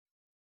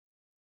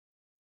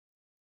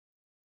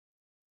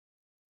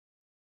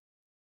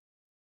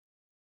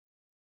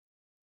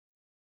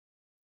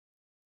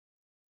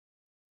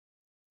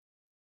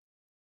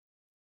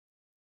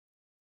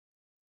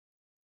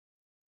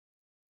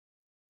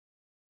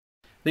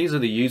These are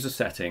the user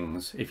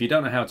settings. If you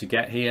don't know how to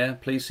get here,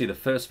 please see the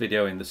first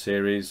video in the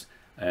series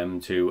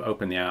to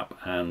open the app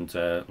and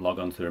log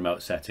on to the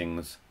remote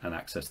settings and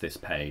access this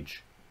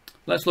page.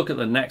 Let's look at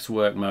the next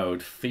work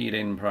mode,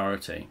 feed-in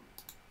priority.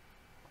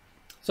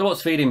 So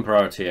what's feed-in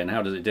priority and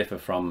how does it differ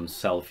from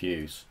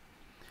self-use?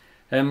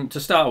 To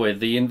start with,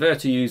 the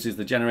inverter uses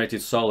the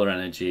generated solar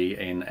energy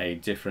in a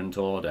different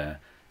order.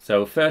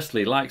 So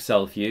firstly, like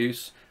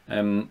self-use,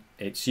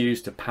 it's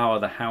used to power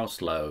the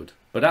house load.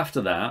 But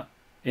after that,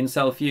 in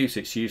self-use,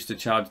 it's used to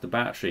charge the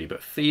battery.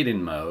 But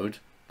feed-in mode,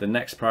 the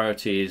next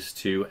priority is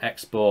to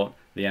export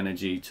the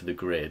energy to the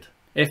grid.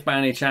 If by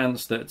any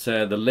chance that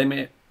the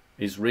limit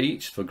is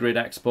reached for grid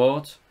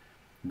export,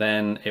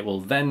 then it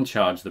will then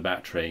charge the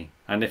battery,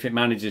 and if it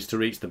manages to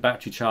reach the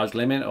battery charge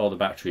limit or the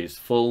battery is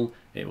full,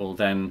 it will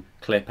then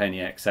clip any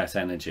excess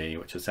energy,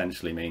 which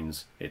essentially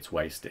means it's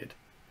wasted.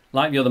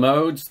 Like the other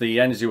modes, the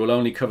energy will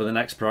only cover the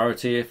next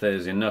priority if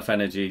there's enough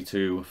energy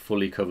to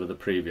fully cover the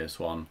previous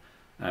one.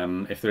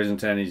 If there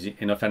isn't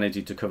enough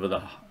energy to cover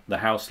the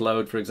house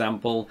load, for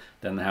example,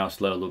 then the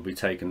house load will be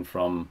taken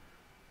from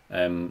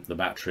the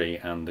battery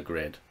and the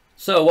grid.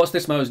 So what's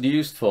this mode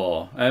used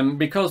for?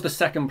 Because the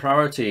second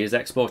priority is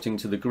exporting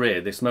to the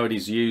grid, this mode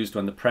is used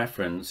when the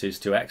preference is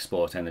to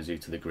export energy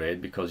to the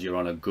grid because you're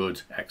on a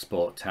good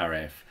export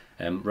tariff,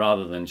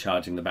 rather than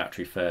charging the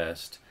battery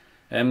first.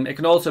 It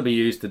can also be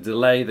used to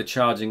delay the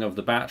charging of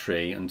the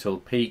battery until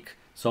peak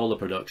solar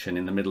production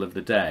in the middle of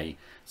the day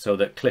so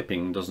that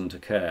clipping doesn't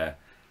occur.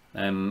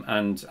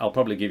 And I'll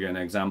probably give you an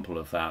example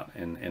of that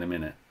in a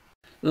minute.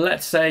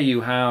 Let's say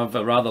you have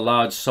a rather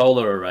large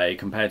solar array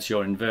compared to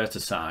your inverter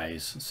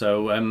size.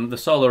 So the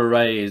solar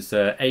array is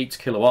 8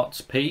 kilowatts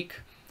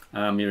peak.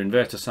 Your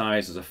inverter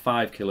size is a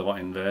 5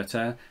 kilowatt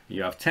inverter.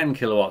 You have 10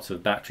 kilowatts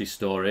of battery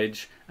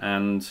storage,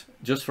 and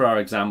just for our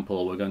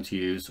example we're going to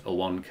use a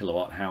 1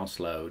 kilowatt house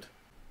load.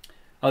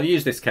 I'll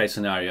use this case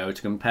scenario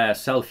to compare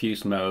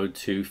self-use mode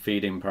to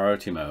feed-in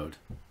priority mode.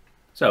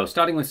 So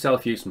starting with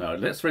self-use mode,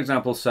 let's for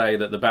example say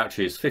that the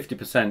battery is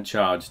 50%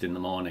 charged in the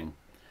morning.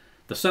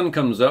 The sun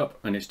comes up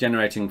and it's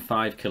generating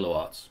 5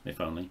 kilowatts, if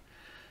only.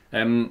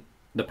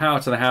 The power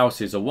to the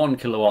house is a 1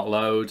 kilowatt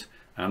load,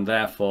 and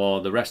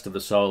therefore the rest of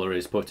the solar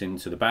is put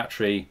into the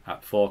battery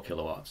at 4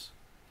 kilowatts.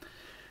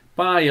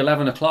 By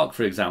 11 o'clock,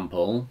 for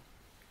example,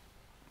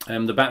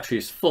 the battery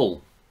is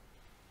full,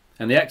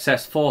 and the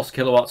excess 4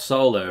 kilowatt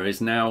solar is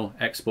now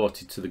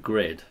exported to the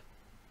grid.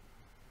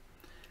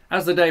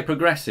 As the day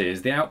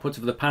progresses, the output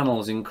of the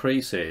panels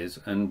increases,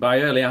 and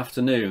by early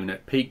afternoon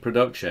at peak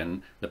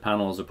production, the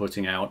panels are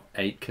putting out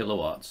 8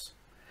 kilowatts.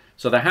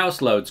 So the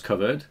house load's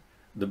covered,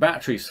 the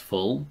battery's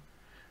full,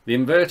 the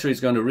inverter is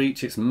going to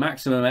reach its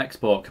maximum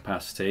export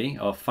capacity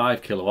of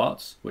 5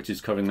 kilowatts, which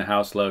is covering the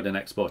house load and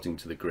exporting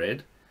to the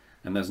grid,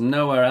 and there's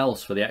nowhere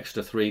else for the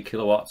extra 3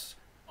 kilowatts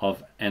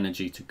of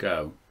energy to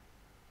go.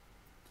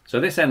 So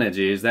this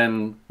energy is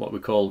then what we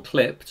call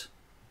clipped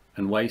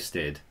and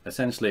wasted.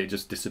 Essentially it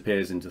just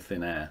disappears into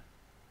thin air.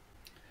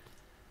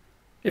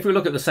 If we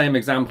look at the same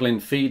example in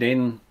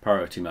feed-in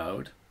priority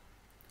mode,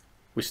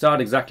 we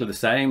start exactly the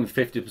same,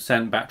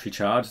 50% battery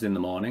charged in the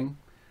morning.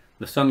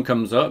 The sun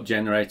comes up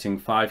generating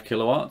 5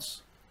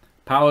 kilowatts,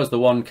 powers the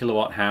 1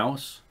 kilowatt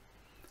house,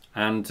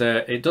 and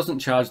it doesn't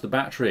charge the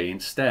battery.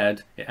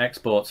 Instead it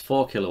exports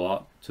 4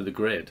 kilowatt to the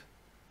grid.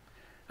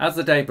 As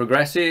the day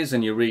progresses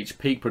and you reach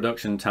peak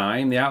production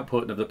time, the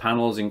output of the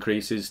panels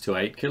increases to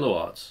 8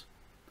 kilowatts.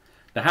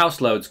 The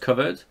house load's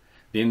covered,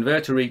 the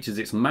inverter reaches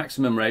its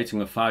maximum rating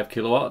of 5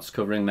 kilowatts,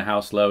 covering the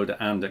house load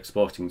and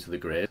exporting to the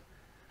grid,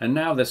 and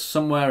now there's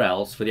somewhere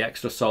else for the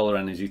extra solar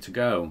energy to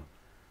go.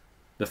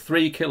 The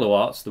 3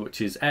 kilowatts,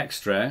 which is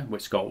extra,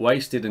 which got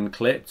wasted and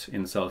clipped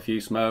in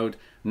self-use mode,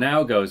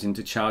 now goes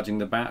into charging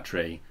the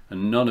battery,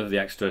 and none of the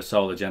extra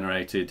solar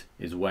generated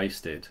is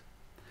wasted.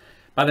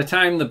 By the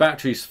time the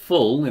battery's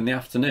full in the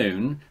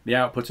afternoon, the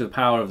output of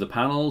power of the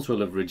panels will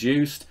have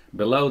reduced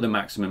below the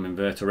maximum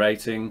inverter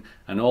rating,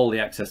 and all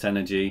the excess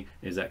energy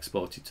is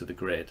exported to the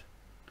grid.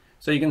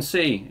 So you can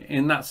see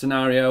in that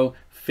scenario,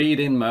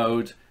 feed-in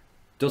mode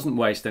doesn't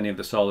waste any of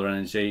the solar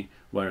energy,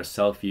 whereas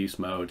self-use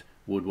mode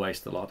would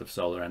waste a lot of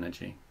solar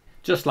energy.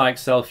 Just like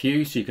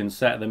self-use, you can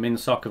set the min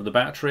sock of the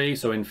battery.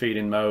 So in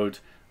feed-in mode,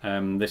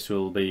 this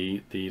will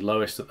be the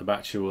lowest that the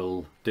battery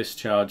will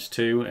discharge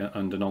to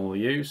under normal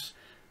use.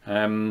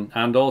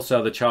 And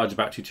also the charge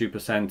battery to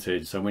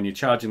percentage. So when you're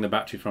charging the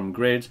battery from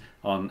grid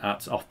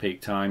at off-peak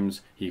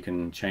times, you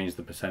can change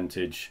the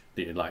percentage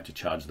that you'd like to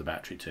charge the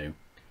battery to.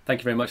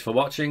 Thank you very much for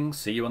watching.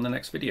 See you on the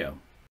next video.